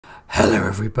Hello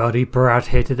everybody, Brad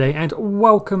here today and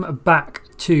welcome back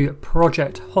to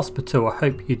Project Hospital. I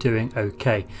hope you're doing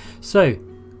okay. So,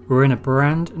 we're in a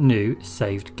brand new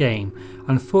saved game.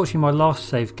 Unfortunately my last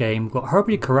saved game got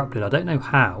horribly corrupted, I don't know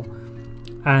how,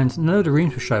 and none of the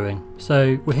rooms were showing.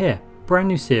 So we're here, brand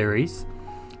new series.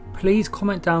 Please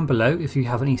comment down below if you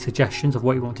have any suggestions of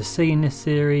what you want to see in this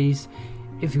series.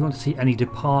 If you want to see any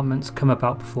departments come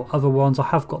about before other ones. I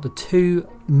have got the two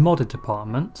modded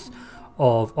departments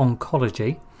of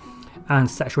oncology and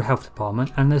sexual health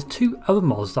department, and there's two other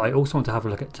mods that I also want to have a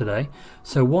look at today.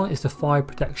 So one is the fire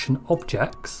protection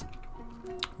objects,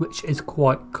 which is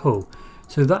quite cool.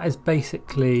 So that is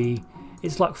basically,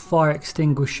 it's like fire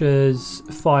extinguishers,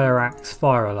 fire axe,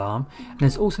 fire alarm, and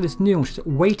there's also this new one which is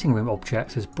waiting room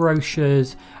objects. There's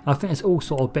brochures, and I think there's all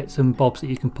sort of bits and bobs that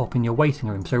you can pop in your waiting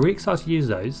room, so really excited to use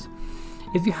those.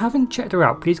 If you haven't checked her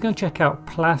out, please go and check out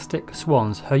Plastic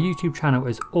Swans. Her YouTube channel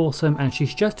is awesome and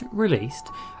she's just released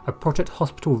a Project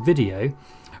Hospital video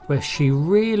where she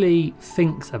really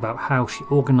thinks about how she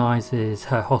organises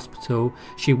her hospital.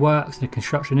 She works in the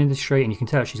construction industry and you can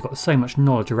tell she's got so much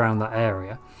knowledge around that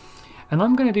area. And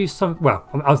I'm going to do some, well,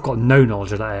 I've got no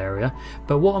knowledge of that area,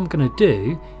 but what I'm going to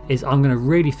do is I'm going to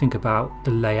really think about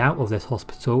the layout of this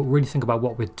hospital, really think about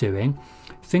what we're doing,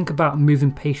 think about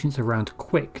moving patients around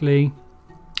quickly.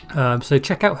 So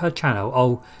check out her channel.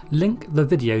 I'll link the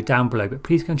video down below, but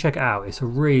please go and check it out. It's a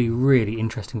really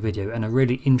interesting video and a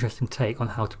really interesting take on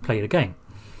how to play the game.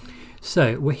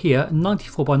 So we're here,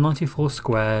 94 by 94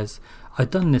 squares.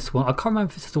 I've done this one. I can't remember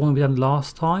if this is the one we done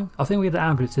last time. I think we had the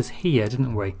ambulances here,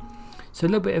 didn't we? So a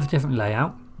little bit of a different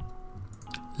layout.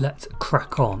 Let's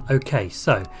crack on. Okay,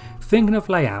 so thinking of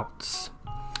layouts.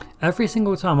 Every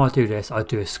single time I do this, I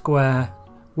do a square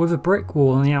with a brick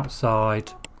wall on the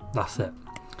outside. That's it.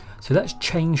 So let's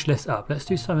change this up. Let's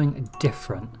do something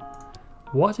different.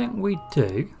 Why don't we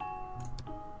do...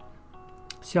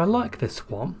 See, I like this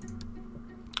one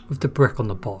with the brick on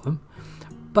the bottom,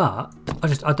 but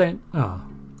I don't... Oh,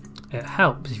 it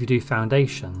helps if you do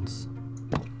foundations.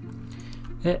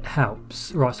 It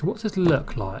helps. Right, so what's this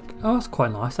look like? Oh, that's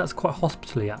quite nice. That's quite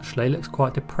hospital-y actually. It looks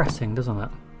quite depressing, doesn't it?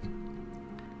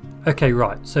 Okay,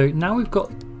 right. So now we've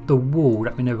got the wall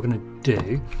that we know we're going to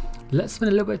do. Let's spend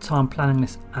a little bit of time planning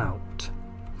this out.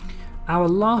 Our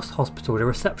last hospital, the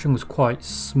reception was quite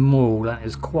small and it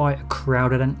was quite a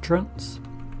crowded entrance.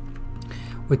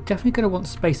 We're definitely going to want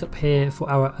space up here for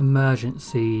our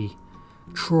emergency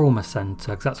trauma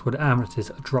centre, because that's where the ambulances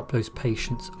drop those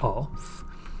patients off.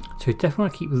 So we definitely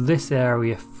want to keep this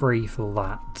area free for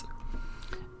that.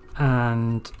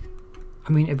 And I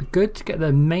mean, it'd be good to get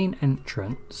the main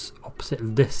entrance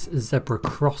opposite this zebra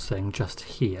crossing just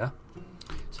here.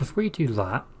 So if we do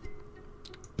that,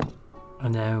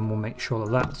 and then we'll make sure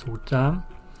that that's all done.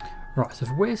 Right, so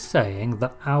if we're saying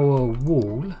that our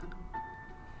wall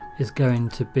is going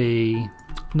to be,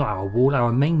 not our wall,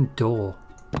 our main door.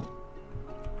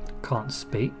 Can't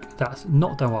speak. That's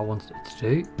not done what I wanted it to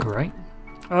do. Great.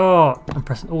 Oh, I'm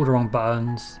pressing all the wrong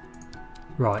buttons.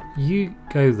 Right, you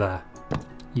go there.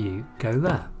 You go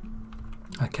there.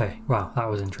 Okay, wow, that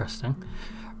was interesting.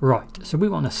 Right, so we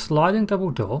want a sliding double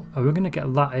door, and we're going to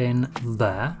get that in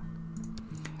there.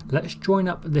 Let's join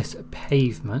up this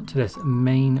pavement to this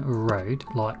main road,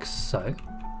 like so.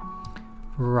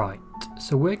 Right,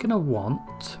 so we're going to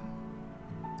want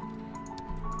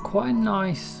quite a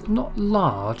nice, not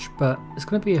large, but it's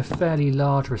going to be a fairly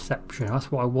large reception.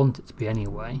 That's what I want it to be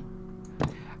anyway.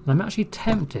 And I'm actually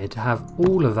tempted to have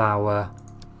all of our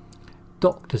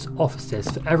doctors'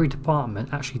 offices for every department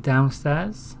actually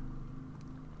downstairs.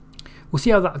 We'll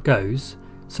see how that goes.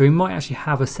 So we might actually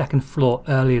have a second floor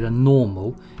earlier than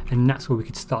normal, and that's where we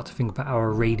could start to think about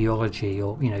our radiology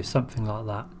or, you know, something like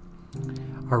that.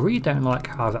 I really don't like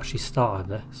how I've actually started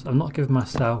this. I'm not giving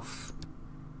myself...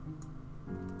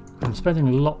 I'm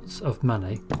spending lots of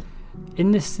money.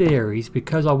 In this series,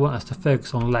 because I want us to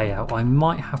focus on layout, I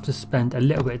might have to spend a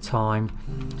little bit of time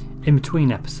in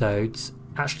between episodes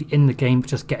actually in the game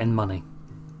just getting money.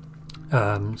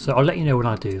 So I'll let you know when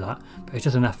I do that, but it's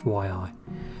just an FYI.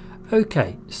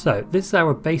 Okay, so this is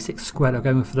our basic square that we're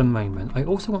going with for the moment. I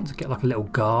also want to get like a little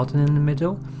garden in the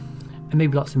middle, and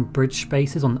maybe like some bridge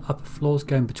spaces on the upper floors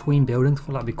going between buildings. I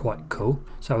thought that'd be quite cool.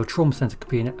 So our trauma centre could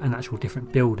be in an actual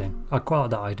different building. I quite like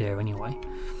that idea anyway.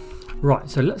 Right,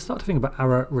 so let's start to think about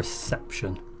our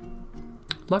reception.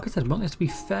 Like I said, I want this to be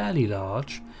fairly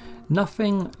large.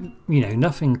 Nothing, you know,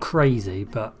 nothing crazy,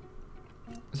 but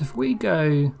so if we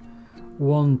go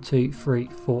 1, 2, 3,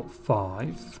 4,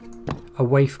 5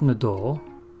 away from the door,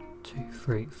 2,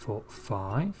 3, 4,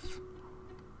 5.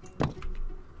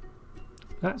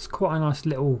 That's quite a nice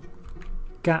little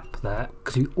gap there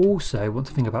because we also want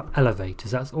to think about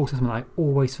elevators. That's also something I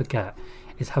always forget,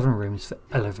 is having rooms for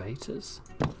elevators.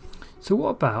 So what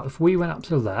about if we went up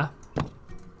to there,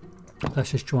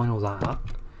 let's just join all that up,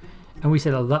 and we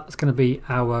said that that's going to be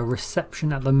our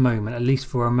reception at the moment, at least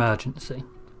for emergency,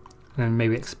 and then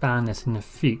maybe expand this in the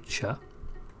future.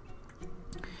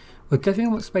 We're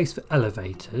definitely want space for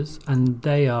elevators, and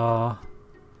they are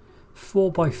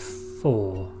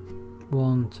 4x4.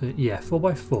 1, 2, yeah,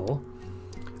 4x4.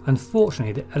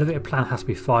 Unfortunately, the elevator plan has to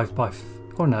be 5x.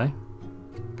 Oh no,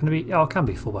 can it be? Oh, it can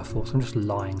be 4x4. So I'm just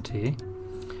lying to you.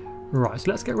 Right,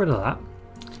 so let's get rid of that,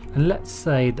 and let's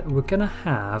say that we're going to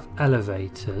have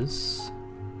elevators.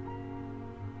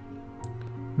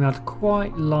 I mean, I'd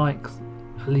quite like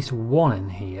at least one in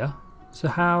here. So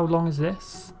how long is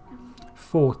this?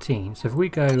 14. So if we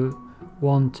go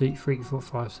 1, 2, 3, 4,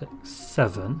 5, 6,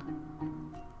 7.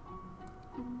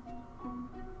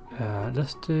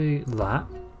 Let's do that.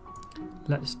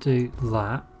 Let's do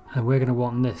that. And we're going to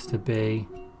want this to be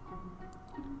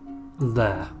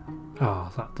there.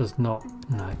 Oh, that does not.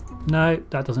 No. No,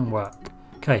 that doesn't work.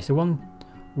 Okay, so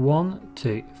 1,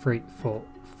 2, 3, 4,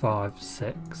 5,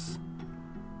 6.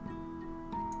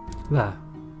 There.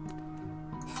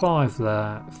 5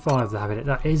 there, 5 there.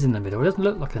 That is in the middle. It doesn't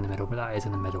look like in the middle, but that is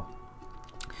in the middle.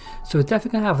 So we're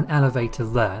definitely going to have an elevator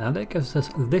there. Now that gives us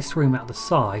this room out the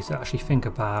side to actually think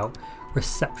about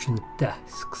reception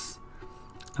desks.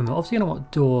 And we're obviously going to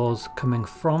want doors coming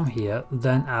from here,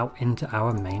 then out into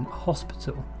our main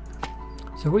hospital.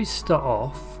 So we start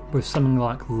off with something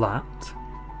like that,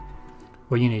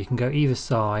 where you can go either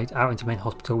side out into main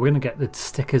hospital. We're going to get the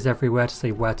stickers everywhere to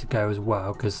say where to go as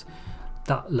well, because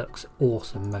that looks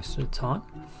awesome most of the time.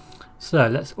 So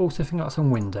let's also think about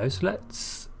some windows.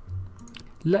 Let's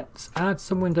add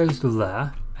some windows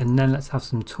there, and then let's have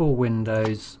some tall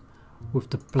windows with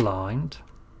the blind.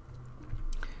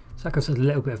 So that gives us a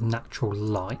little bit of natural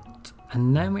light,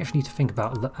 and then we actually need to think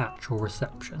about the actual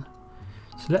reception.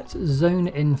 So let's zone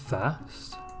it in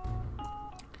first.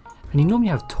 And you normally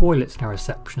have toilets in a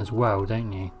reception as well,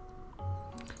 don't you?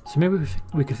 So maybe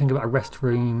we could think about a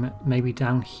restroom maybe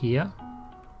down here,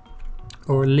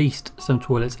 or at least some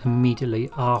toilets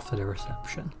immediately after the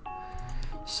reception.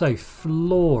 So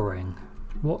flooring,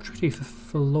 what should we do for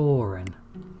flooring?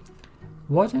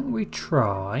 Why don't we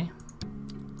try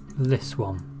this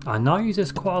one? I know I use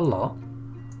this quite a lot,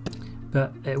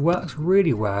 but it works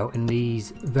really well in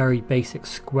these very basic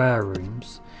square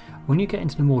rooms. When you get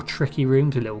into the more tricky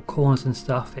rooms with little corners and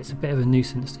stuff, it's a bit of a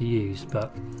nuisance to use,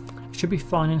 but it should be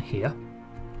fine in here.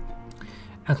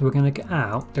 And we're going to get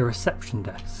out the reception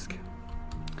desk.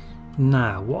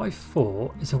 Now, what I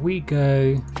thought is if we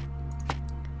go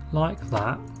like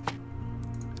that,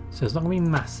 so it's not going to be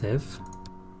massive.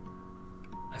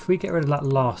 If we get rid of that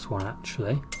last one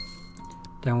actually,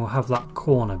 then we'll have that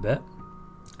corner bit.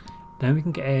 Then we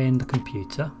can get in the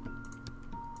computer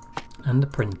and the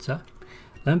printer.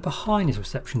 Then behind this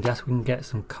reception desk we can get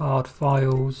some card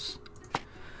files,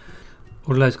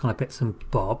 all those kind of bits and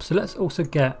bobs. So let's also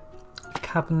get a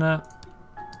cabinet,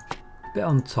 bit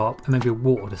on top, and maybe a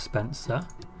water dispenser.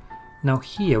 Now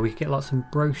here we could get like some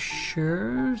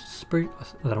brochures. I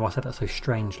don't know why I said that so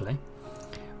strangely.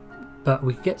 But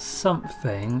we could get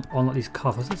something on like these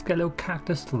covers. Let's get a little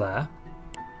cactus there.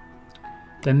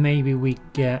 Then maybe we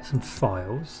get some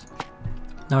files.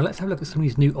 Now let's have a look at some of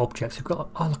these new objects. We've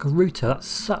got like a router. That's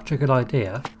such a good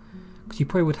idea, because you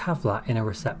probably would have that in a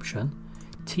reception.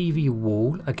 TV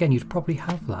wall. Again, you'd probably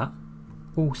have that.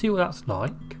 We'll see what that's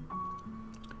like.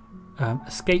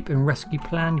 Escape and rescue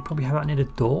plan. You probably have that near the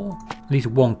door. At least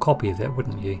one copy of it,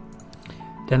 wouldn't you?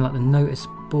 Then like the notice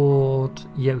board.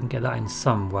 Yeah, we can get that in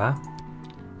somewhere.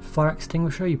 Fire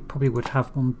extinguisher. You probably would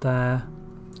have one there.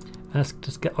 And let's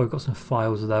just get. Oh, we've got some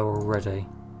files there already.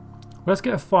 Well, let's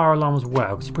get a fire alarm as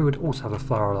well, because you probably would also have a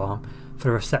fire alarm for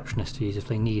the receptionist to use if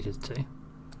they needed to.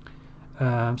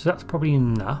 So that's probably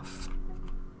enough.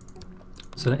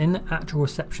 So in the actual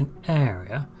reception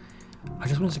area, I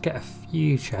just wanted to get a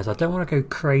few chairs. I don't want to go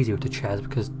crazy with the chairs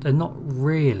because they're not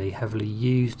really heavily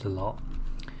used a lot.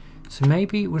 So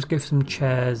maybe we'll just go for some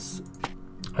chairs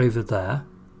over there,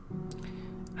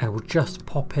 and we'll just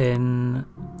pop in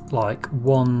like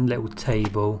one little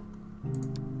table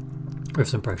with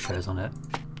some brochures on it.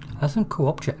 There's some cool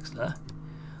objects there.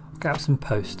 We'll get out some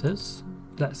posters.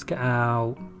 Let's get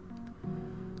out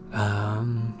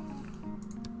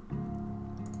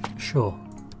sure.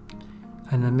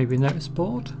 And then maybe a notice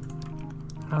board.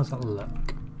 How does that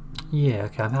look? Yeah,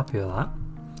 okay, I'm happy with that.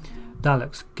 That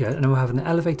looks good. And then we'll have an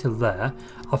elevator there.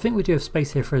 I think we do have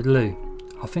space here for a loo.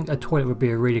 I think a toilet would be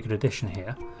a really good addition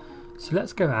here. So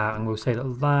let's go out and we'll say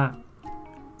that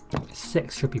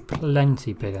 6 should be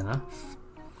plenty big enough.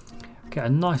 Get a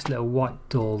nice little white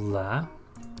door there.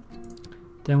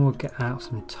 Then we'll get out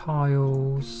some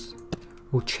tiles.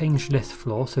 We'll change this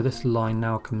floor so this line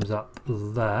now comes up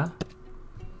there.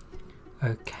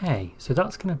 Okay, so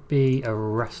that's going to be a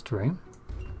restroom.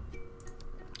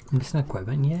 Missing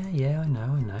equipment, yeah, I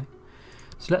know.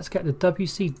 So let's get the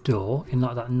WC door in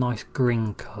like that nice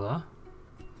green colour.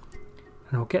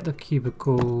 And we'll get the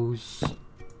cubicles.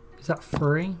 Is that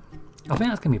 3? I think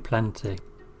that's going to be plenty. I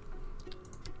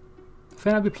think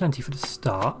that'll be plenty for the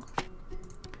start.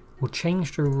 We'll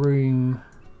change the room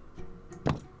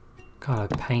kind of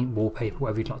paint, wallpaper,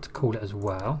 whatever you'd like to call it as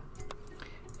well.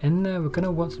 In there we're going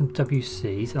to want some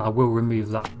WCs, and I will remove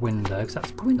that window because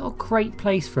that's probably not a great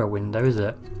place for a window, is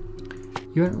it?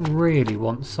 You don't really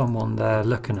want someone there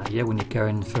looking at you when you're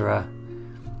going for a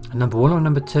number 1 or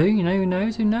number 2, you know,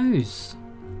 who knows.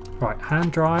 Right,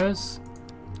 hand dryers.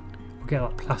 We'll get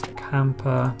like a plastic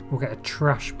hamper. We'll get a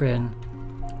trash bin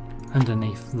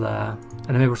underneath there. And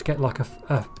then maybe we'll just get like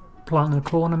a plant in the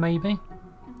corner maybe. And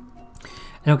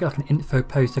we'll get like an info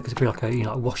poster because it'll be like a, you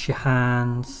know, like wash your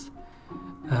hands.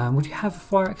 Would you have a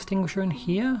fire extinguisher in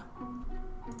here?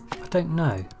 I don't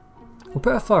know. We'll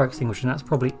put a fire extinguisher and that's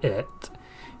probably it.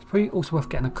 It's probably also worth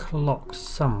getting a clock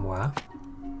somewhere.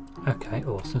 Okay,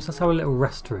 awesome. So let's have a little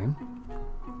restroom.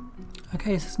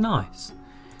 Okay, this is nice.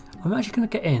 I'm actually going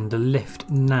to get in the lift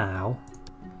now.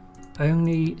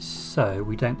 Only so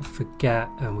we don't forget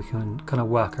and we can kind of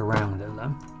work around it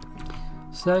then.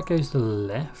 So there goes the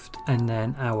lift, and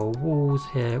then our walls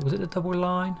here. Was it the double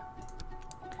line?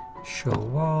 Sure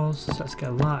was. So let's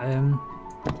get that in.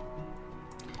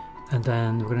 And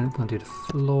then we're going to do the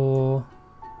floor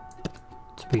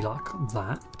to be like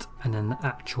that, and then the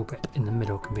actual bit in the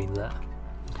middle can be there.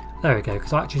 There we go,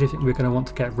 because I actually do think we're going to want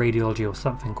to get radiology or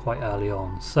something quite early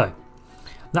on. So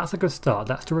that's a good start.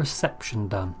 That's the reception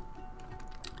done.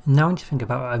 Now we need to think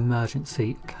about our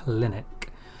emergency clinic.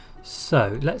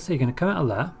 So let's say you're going to come out of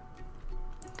there,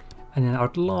 and then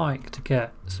I'd like to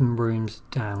get some rooms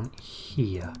down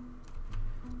here.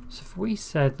 So if we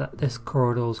said that this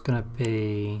corridor is going to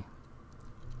be,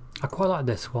 I quite like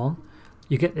this one.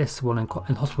 You get this one in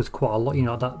hospitals quite a lot, you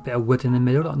know, that bit of wood in the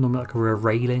middle, like normally like a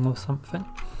railing or something.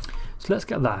 So let's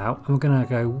get that out, and we're going to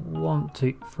go 1,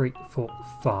 2, 3, 4,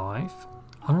 5.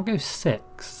 I'm going to go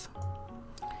 6.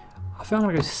 I think I'm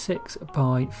going to go 6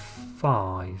 by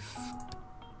 5.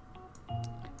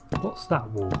 What's that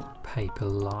wallpaper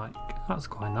like? That's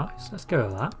quite nice. Let's go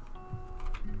with that.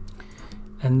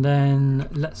 And then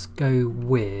let's go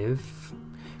with,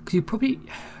 because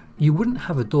you wouldn't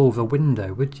have a door with a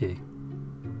window, would you?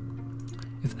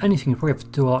 If anything, you'd probably have to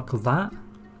do like that.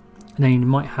 And then you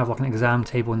might have like an exam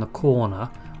table in the corner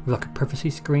with like a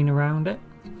privacy screen around it.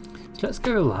 So let's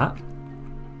go with that.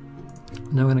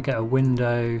 And then we're going to get a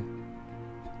window.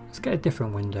 Let's get a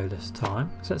different window this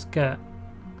time. So let's get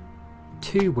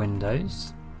 2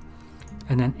 windows,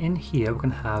 and then in here we're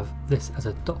going to have this as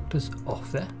a doctor's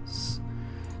office.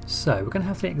 So we're going to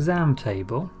have the exam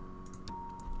table,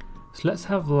 so let's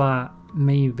have that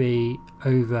maybe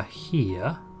over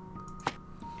here,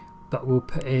 but we'll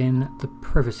put in the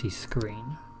privacy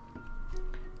screen.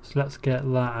 So let's get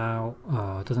that out.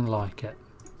 Oh, it doesn't like it.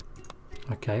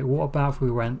 Okay, what about if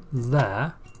we went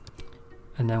there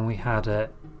and then we had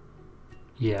it,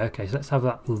 yeah, okay, so let's have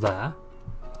that there.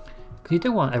 Because you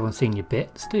don't want everyone seeing your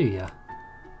bits, do you?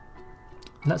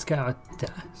 Let's get our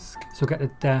desk. So we'll get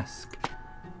the desk,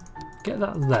 get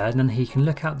that there, and then he can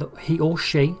look out he or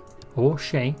she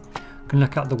can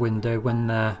look out the window when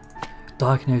they're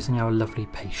diagnosing our lovely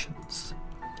patients.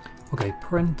 We'll go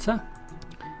printer,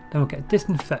 then we'll get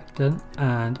disinfectant,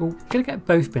 and we're going to get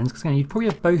both bins, because you'd probably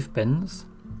have both bins,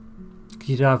 because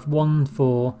you'd have one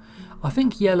for, I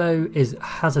think yellow is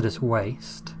hazardous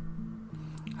waste,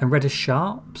 and red is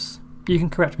sharps. You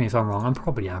can correct me if I'm wrong. I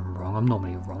probably am wrong. I'm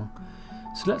normally wrong.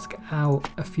 So let's get out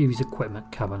a few of these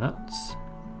equipment cabinets.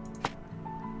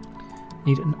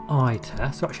 Need an eye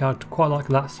test. So actually I'd quite like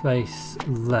that space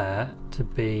there to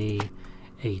be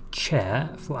a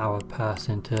chair for our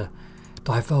person to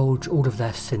divulge all of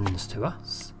their sins to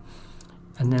us.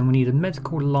 And then we need a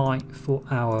medical light for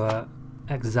our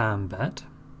exam bed.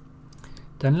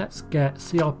 Then let's get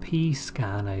CRP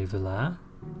scan over there.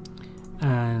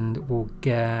 And we'll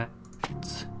get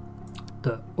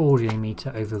the audio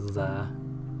meter over there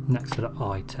next to the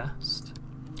eye test.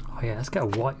 Oh yeah, let's get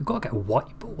we've got to get a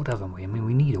whiteboard, haven't we? I mean,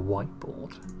 we need a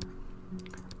whiteboard.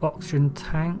 Oxygen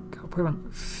tank.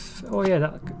 Oh yeah,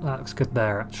 that looks good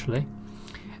there actually.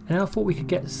 And I thought we could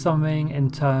get something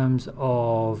in terms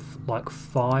of like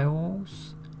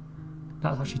files.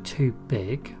 That's actually too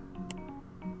big.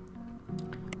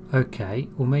 Okay,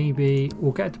 well maybe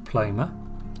we'll get a diploma.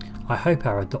 I hope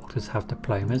our doctors have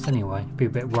diplomas anyway. It'd be a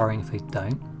bit worrying if they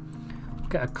don't. We'll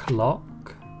get a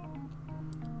clock.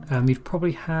 We'd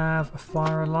probably have a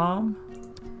fire alarm.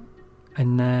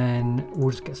 And then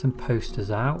we'll just get some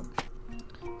posters out.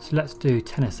 So let's do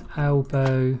tennis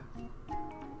elbow.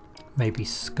 Maybe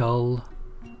skull.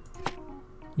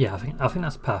 Yeah, I think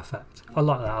that's perfect. I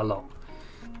like that a lot.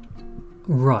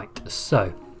 Right,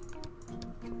 so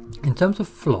in terms of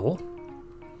floor,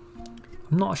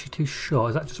 I'm not actually too sure.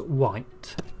 Is that just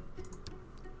white?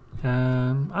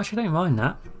 Actually, I don't mind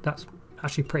that. That's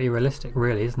actually pretty realistic,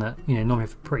 really, isn't it? You know, normally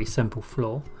have a pretty simple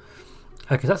floor.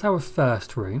 Okay, so that's our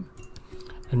first room.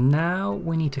 And now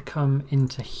we need to come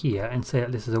into here and say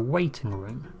that this is a waiting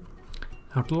room.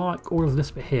 I'd like all of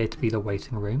this bit here to be the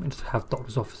waiting room and just have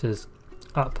doctor's offices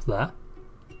up there.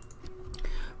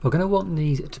 We're going to want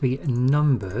these to be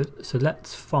numbered, so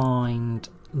let's find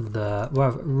the,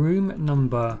 we'll have room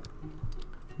number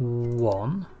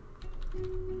 1,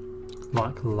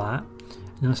 like that.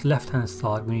 And on this left hand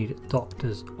side we need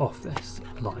doctor's office,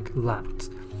 like that.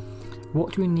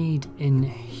 What do we need in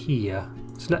here?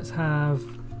 So let's have,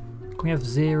 can we have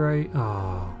 0?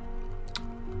 Oh,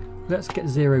 let's get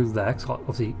 0 there, because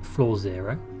obviously floor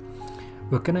 0.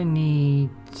 We're going to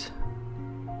need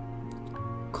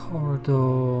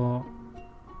corridor.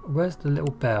 Where's the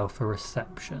little bell for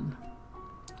reception?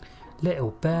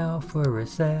 Little bell for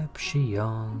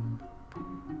reception.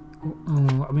 I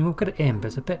mean, we'll get it in, but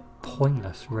it's a bit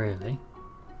pointless, really.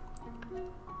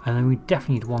 And then we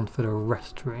definitely need one for the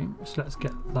restroom. So let's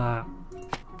get that.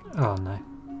 Oh no.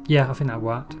 Yeah, I think that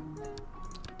worked.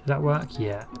 Did that work?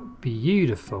 Yeah.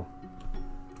 Beautiful.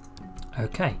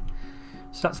 Okay.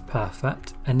 So that's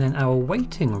perfect. And then our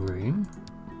waiting room.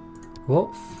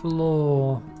 What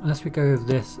floor? Unless we go with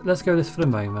this. Let's go with this for the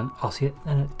moment. I'll see it.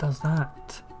 And it does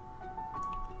that.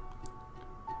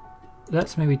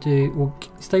 Let's maybe do. We'll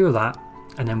stay with that.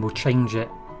 And then we'll change it,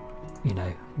 you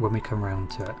know, when we come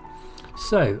around to it.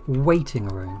 So, waiting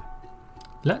room.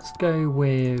 Let's go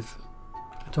with.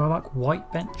 Do I like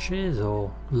white benches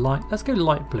or light? Let's go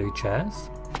light blue chairs.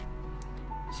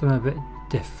 Something a bit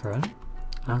different.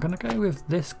 I'm going to go with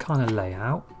this kind of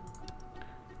layout.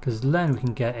 Because then we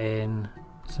can get in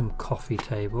some coffee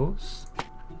tables.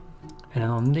 And then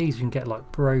on these we can get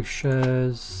like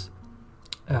brochures.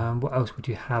 What else would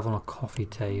you have on a coffee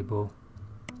table?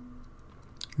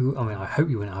 Ooh, I mean, I hope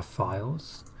you wouldn't have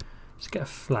files. Just get a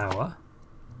flower.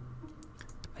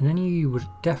 And then you would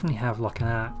definitely have like an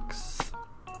axe,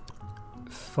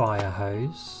 fire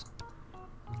hose.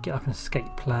 Get like an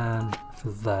escape plan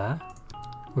for there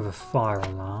with a fire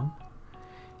alarm.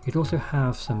 You'd also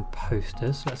have some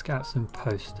posters, so let's get out some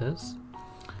posters.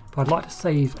 But I'd like to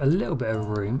save a little bit of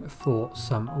room for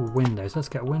some windows. Let's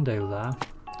get a window there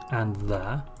and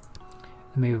there.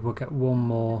 And maybe we'll get one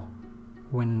more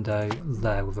window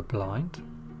there with a blind.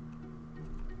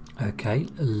 Okay,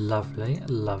 lovely,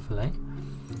 lovely.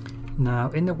 Now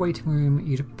in the waiting room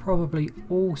you'd probably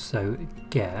also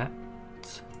get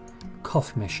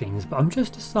coffee machines, but I'm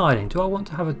just deciding, do I want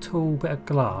to have a tall bit of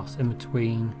glass in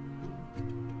between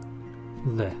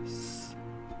this?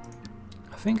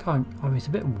 I think I mean it's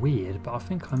a bit weird, but I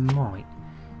think I might.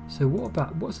 So what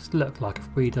does this look like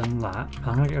if we done that?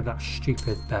 I'm going to get rid of that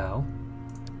stupid bell.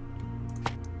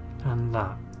 And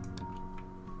that.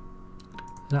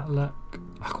 That look,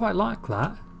 I quite like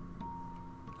that.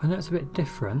 I know it's a bit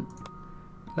different.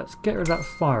 Let's get rid of that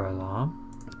fire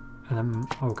alarm. And then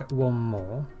I'll get one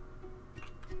more.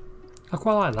 I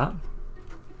quite like that.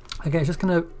 Okay, it's just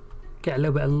going to get a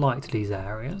little bit of light to these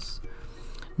areas.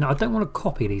 Now I don't want to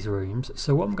copy these rooms,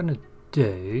 so what I'm going to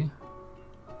do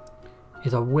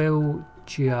is I will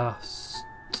just,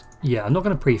 yeah, I'm not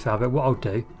going to prefab it. What I'll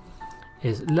do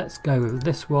is let's go with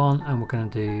this one, and we're going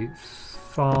to do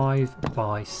 5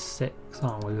 by 6,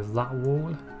 aren't we, with that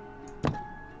wall,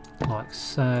 like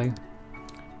so.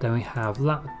 Then we have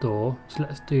that door, so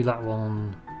let's do that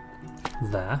one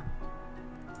there.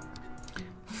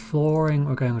 Flooring,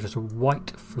 we're going with just a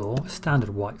white floor, a standard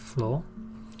white floor.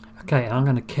 Okay, and I'm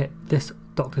going to kit this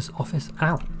doctor's office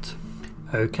out.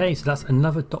 Okay, so that's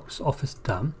another doctor's office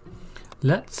done.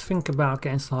 Let's think about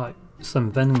getting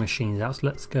some vending machines out. So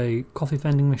let's go coffee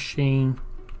vending machine.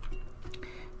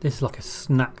 This is like a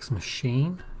snacks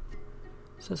machine.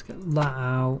 So let's get that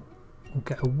out. We'll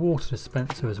get a water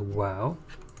dispenser as well.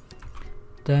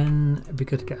 Then it'd be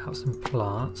good to get out some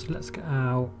plants. So let's get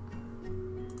out.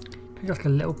 Can we get like a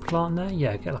little plant there?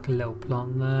 Yeah, get like a little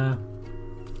plant there.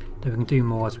 Then we can do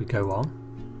more as we go on.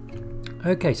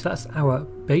 Okay, so that's our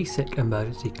basic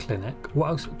emergency clinic. What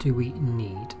else do we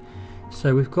need?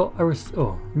 So we've got a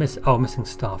missing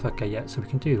staff. Okay, yeah, so we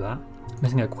can do that.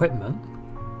 Missing equipment.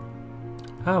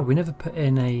 Oh, we never put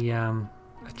in a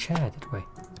chair, did we?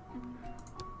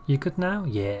 You good now?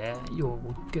 Yeah, you're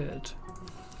good.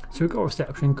 So we've got a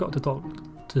reception, got the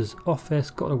doctor's office,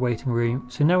 got a waiting room.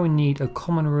 So now we need a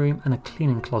common room and a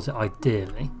cleaning closet,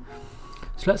 ideally.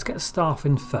 So let's get staff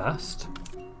in first.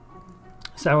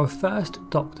 So our first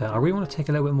doctor, I really want to take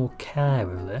a little bit more care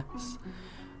with this.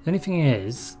 The only thing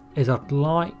is I'd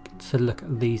like to look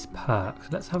at these perks.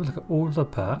 Let's have a look at all of the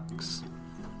perks.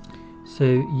 So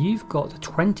you've got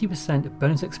 20%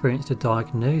 bonus experience to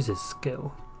diagnosis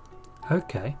skill.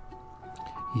 Okay.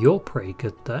 You're pretty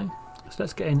good though. So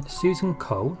let's get in Susan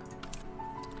Cole.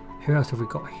 Who else have we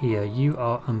got here? You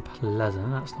are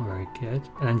unpleasant. That's not very good.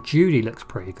 And then Judy looks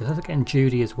pretty good. Let's get in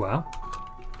Judy as well.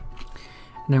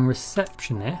 And then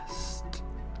receptionist.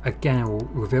 Again, we'll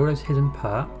reveal those hidden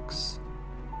perks.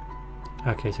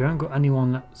 Okay, so we haven't got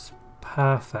anyone that's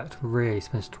perfect, really.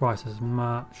 Spends twice as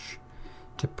much.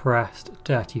 Depressed,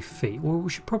 dirty feet. Well, we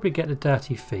should probably get the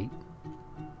dirty feet.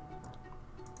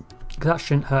 Because that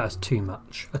shouldn't hurt us too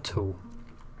much at all.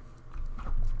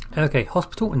 Okay,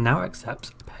 hospital now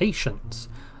accepts patients.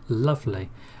 Lovely.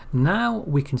 Now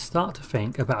we can start to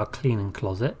think about a cleaning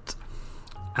closet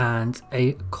and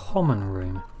a common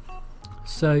room.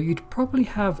 So you'd probably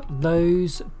have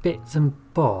those bits and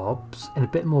bobs in a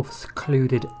bit more of a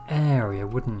secluded area,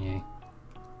 wouldn't you?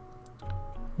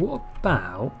 What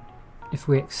about if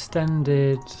we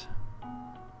extended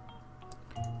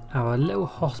our little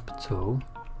hospital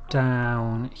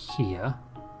down here?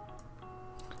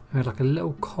 We had like a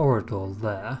little corridor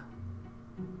there.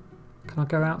 Can I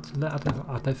go out to there?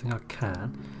 I don't think I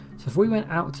can. So if we went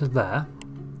out to there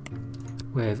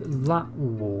with that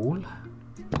wall,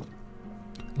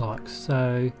 like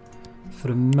so, for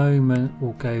the moment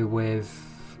we'll go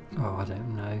with, oh, I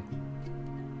don't know.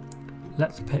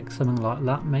 Let's pick something like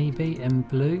that maybe in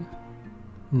blue.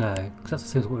 No, because that's the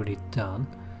same as what we've already done.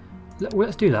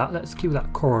 Let's do that. Let's keep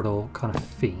that corridor kind of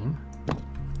theme.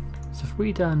 So if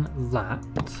we done that,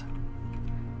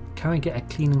 can we get a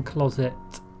cleaning closet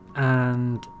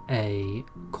and a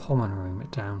common room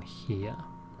down here?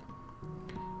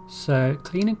 So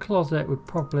cleaning closet would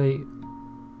probably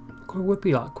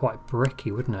be like quite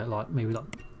bricky, wouldn't it? Like maybe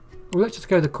like, well, let's just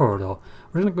go the corridor.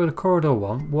 We're going to go to corridor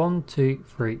 1, 2,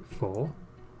 3, 4.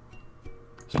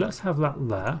 So let's have that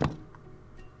there.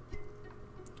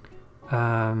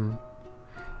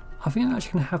 I think I'm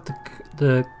actually going to have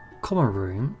the common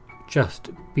room just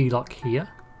be like here.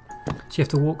 So you have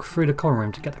to walk through the common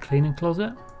room to get the cleaning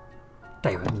closet.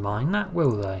 They won't mind that,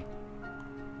 will they?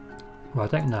 Well, I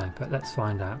don't know, but let's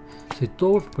find out. So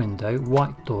door with window,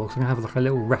 white door, so I'm going to have like a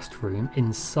little rest room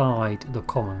inside the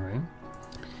common room.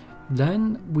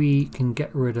 Then we can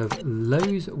get rid of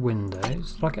those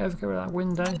windows. Did I ever get rid of that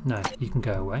window? No, you can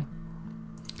go away.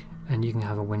 And you can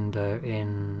have a window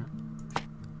in...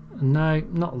 No,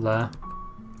 not there.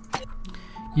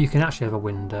 You can actually have a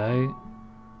window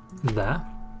there.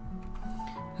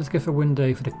 Let's go for a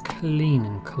window for the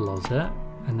cleaning closet,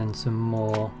 and then some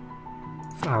more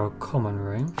for our common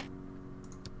room.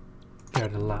 Go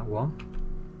to that one.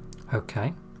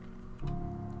 Okay.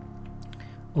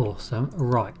 Awesome.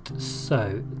 Right,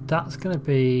 so that's going to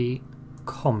be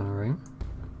common room.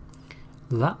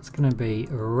 That's going to be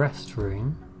rest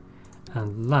room,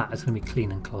 and that is going to be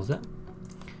cleaning closet.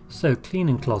 So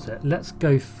cleaning closet, let's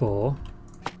go for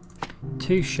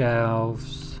 2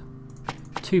 shelves,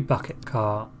 2 bucket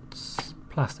carts,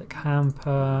 plastic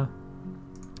hamper.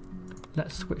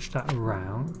 Let's switch that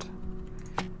around,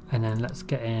 and then let's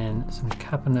get in some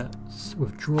cabinets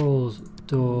with drawers,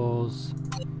 doors,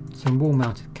 some wall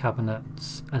mounted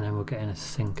cabinets, and then we'll get in a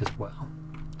sink as well.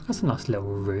 That's a nice little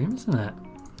room, isn't it?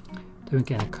 Then we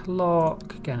get a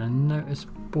clock, getting a notice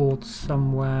board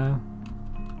somewhere.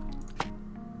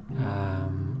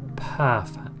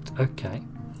 Perfect, okay.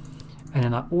 And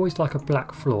then I always like a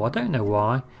black floor. I don't know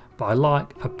why, but I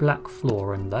like a black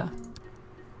floor in there.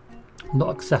 Not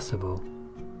accessible.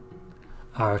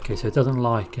 Oh, okay, so it doesn't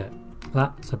like it.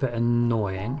 That's a bit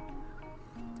annoying.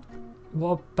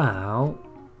 What about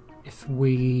if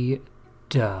we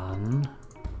done...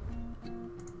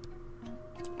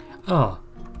 Oh,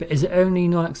 but is it only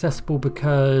non-accessible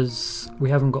because we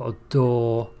haven't got a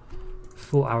door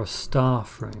for our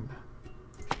staff room?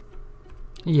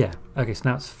 Yeah, okay, so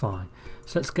now it's fine.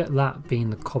 So let's get that being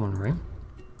the common room.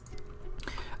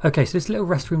 Okay, so this little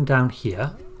restroom down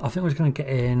here, I think we're just going to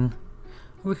get in...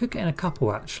 We could get in a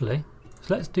couple actually.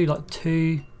 So let's do like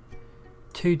two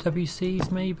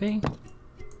WCs maybe.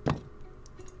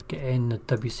 Get in the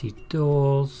WC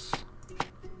doors.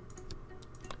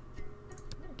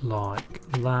 like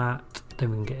that.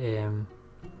 Then we can get in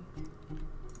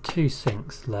 2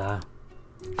 sinks there.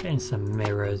 Get in some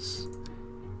mirrors.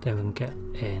 Then we can get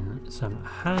in some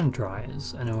hand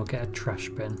dryers, and then we'll get a trash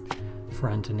bin for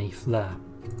underneath there.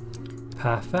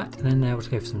 Perfect. And then there we'll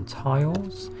go for some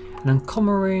tiles. And then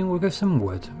common room, we'll go for some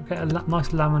wood. We'll get a nice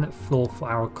laminate floor for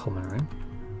our common room.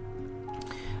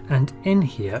 And in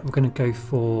here, we're going to go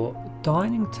for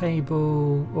dining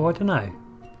table, or I don't know.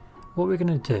 What we're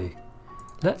going to do.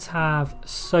 Let's have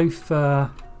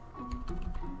sofa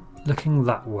looking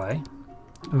that way.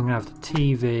 And we're going to have the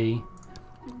TV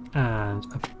and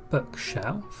a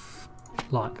bookshelf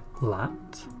like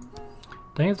that.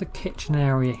 Then you have the kitchen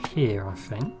area here, I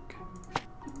think,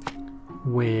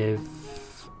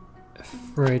 with a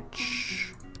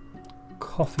fridge,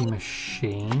 coffee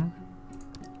machine,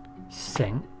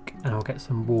 sink, and I'll get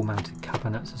some wall mounted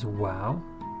cabinets as well.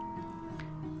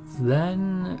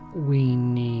 Then we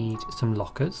need some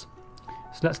lockers,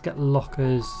 so let's get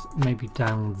lockers maybe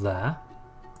down there.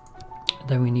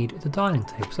 Then we need the dining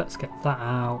table, so let's get that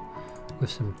out with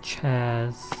some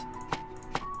chairs.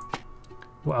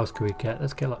 What else can we get?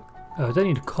 Let's get like, oh, I don't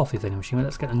need a coffee vending machine, but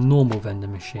let's get a normal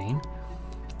vending machine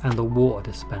and the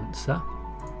water dispenser.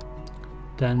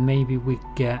 Then maybe we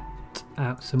get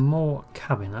out some more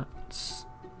cabinets.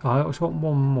 Oh, I also want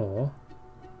one more.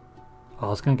 Oh, I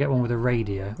was going to get one with a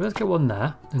radio. But let's get one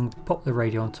there and pop the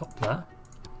radio on top there.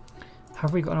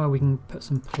 Have we got anywhere we can put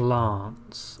some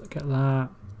plants? Get that.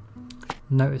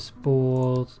 Notice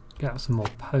board. Get out some more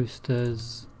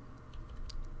posters.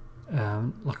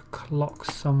 Like a clock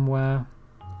somewhere.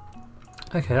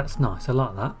 Okay, that's nice. I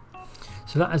like that.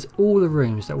 So that is all the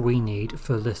rooms that we need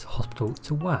for this hospital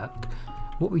to work.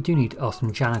 What we do need are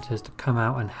some janitors to come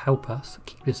out and help us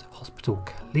keep this hospital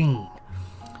clean.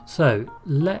 So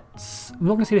let's, I'm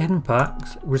not going to see the hidden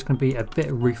perks, we're just going to be a bit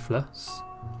ruthless.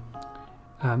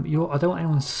 I don't want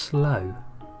anyone slow.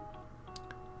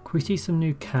 Can we see some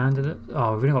new candidates?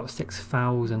 Oh, we've only got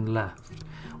 6,000 left.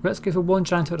 Well, let's go for 1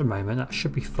 janitor at the moment, that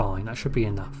should be fine, that should be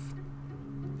enough.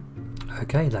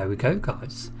 Okay, there we go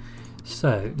guys.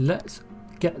 So let's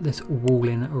get this wall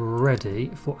in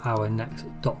ready for our next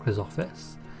doctor's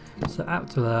office. So out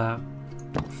to there,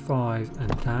 5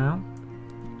 and down.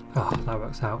 Oh, that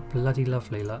works out bloody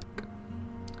lovely, look.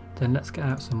 Then let's get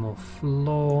out some more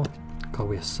floor. God,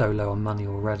 we are so low on money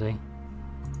already.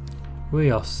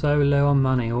 We are so low on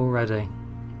money already.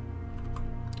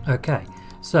 Okay,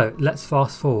 so let's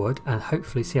fast forward and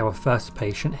hopefully see our first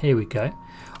patient. Here we go.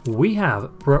 We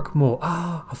have Brooke Moore.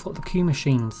 Ah, I forgot the Q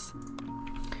machines.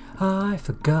 I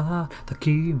forgot the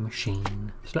Q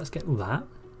machine. So let's get all that.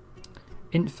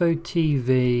 Info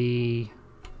TV.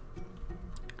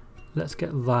 Let's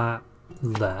get that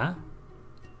there.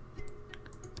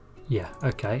 Yeah,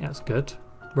 okay, that's good.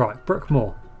 Right, Brooke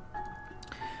Moore.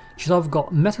 She's either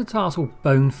got metatarsal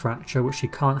bone fracture, which she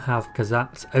can't have because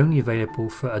that's only available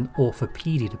for an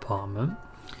orthopedy department.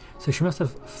 So she must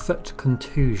have foot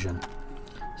contusion.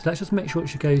 So let's just make sure that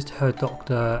she goes to her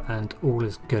doctor and all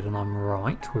is good and I'm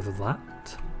right with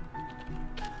that.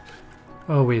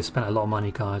 Oh, we have spent a lot of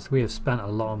money, guys. We have spent a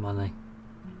lot of money.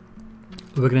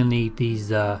 We're going to need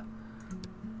these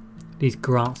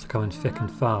grants to come in thick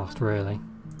and fast, really.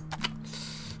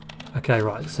 Okay,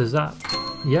 right. So is that...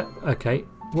 Yep, okay.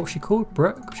 What's she called?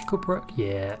 Brooke? What's she called Brooke?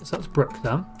 Yeah, so that's Brooke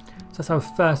done. So that's our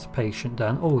first patient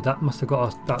done. Oh, that must have got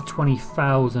us about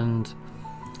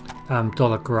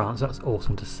 $20,000 grants. That's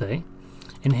awesome to see.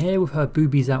 In here with her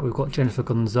boobies out, we've got Jennifer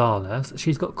Gonzalez.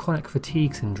 She's got chronic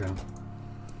fatigue syndrome.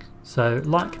 So,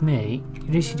 like me, you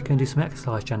need to go and do some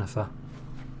exercise, Jennifer.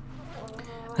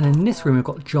 And in this room, we've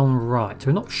got John Wright. So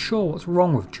we're not sure what's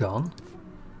wrong with John.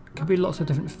 Could be lots of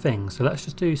different things. So let's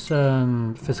just do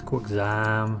some physical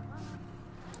exam.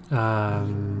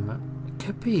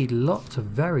 Could be lots of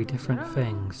very different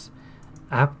things.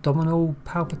 Abdominal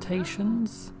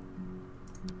palpitations.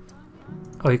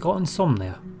 Oh, you got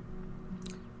insomnia.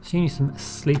 So you need some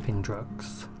sleeping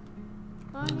drugs.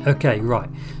 Okay, right.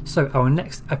 So our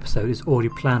next episode is already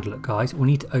planned, look guys. We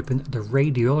need to open the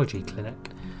radiology clinic.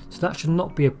 So that should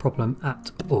not be a problem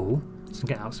at all. Let's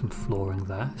get out some flooring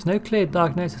there. There's no clear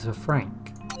diagnosis for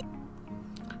Frank.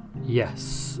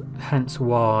 Yes, hence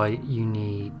why you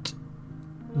need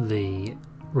the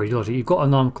radiology. You've got a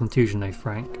non-contusion though,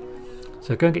 Frank.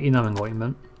 So go and get your numbing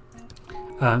ointment.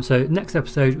 So next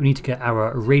episode we need to get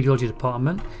our radiology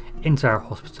department into our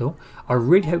hospital. I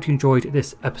really hope you enjoyed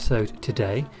this episode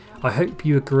today. I hope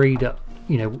you agree that,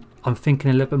 you know, I'm thinking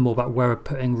a little bit more about where we're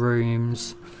putting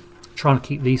rooms, trying to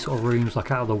keep these sort of rooms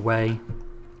like out of the way.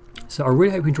 So I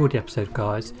really hope you enjoyed the episode,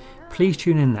 guys. Please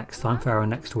tune in next time for our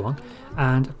next one,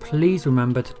 and please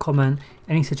remember to comment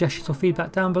any suggestions or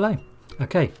feedback down below.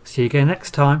 Okay, see you again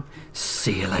next time.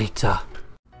 See you later.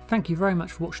 Thank you very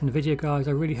much for watching the video, guys.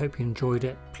 I really hope you enjoyed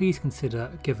it. Please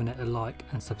consider giving it a like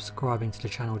and subscribing to the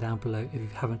channel down below if you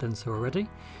haven't done so already.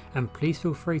 And please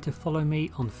feel free to follow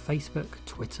me on Facebook,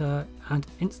 Twitter and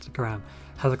Instagram.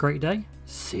 Have a great day.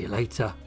 See you later.